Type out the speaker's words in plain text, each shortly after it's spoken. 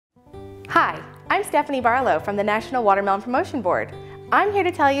Hi, I'm Stephanie Barlow from the National Watermelon Promotion Board. I'm here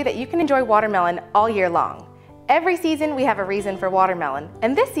to tell you that you can enjoy watermelon all year long. Every season we have a reason for watermelon,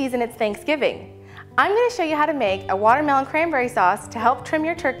 and this season it's Thanksgiving. I'm going to show you how to make a watermelon cranberry sauce to help trim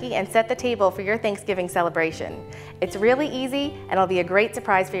your turkey and set the table for your Thanksgiving celebration. It's really easy and it'll be a great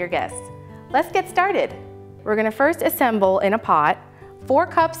surprise for your guests. Let's get started. We're going to first assemble in a pot 4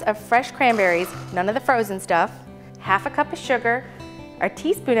 cups of fresh cranberries, none of the frozen stuff, half a cup of sugar, a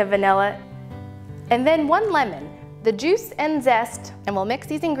teaspoon of vanilla, and then 1 lemon, the juice and zest, and we'll mix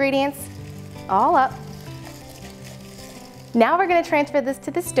these ingredients all up. Now we're going to transfer this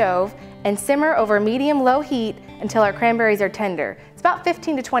to the stove and simmer over medium-low heat until our cranberries are tender. It's about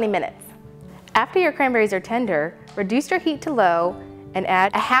 15 to 20 minutes. After your cranberries are tender, reduce your heat to low and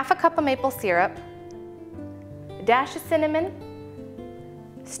add a half a cup of maple syrup, a dash of cinnamon,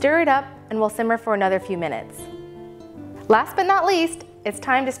 stir it up, and we'll simmer for another few minutes. Last but not least, it's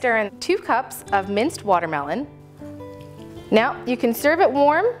time to stir in 2 cups of minced watermelon. Now, you can serve it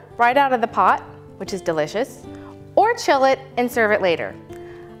warm right out of the pot, which is delicious, or chill it and serve it later.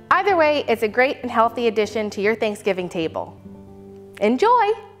 Either way, it's a great and healthy addition to your Thanksgiving table.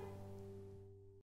 Enjoy!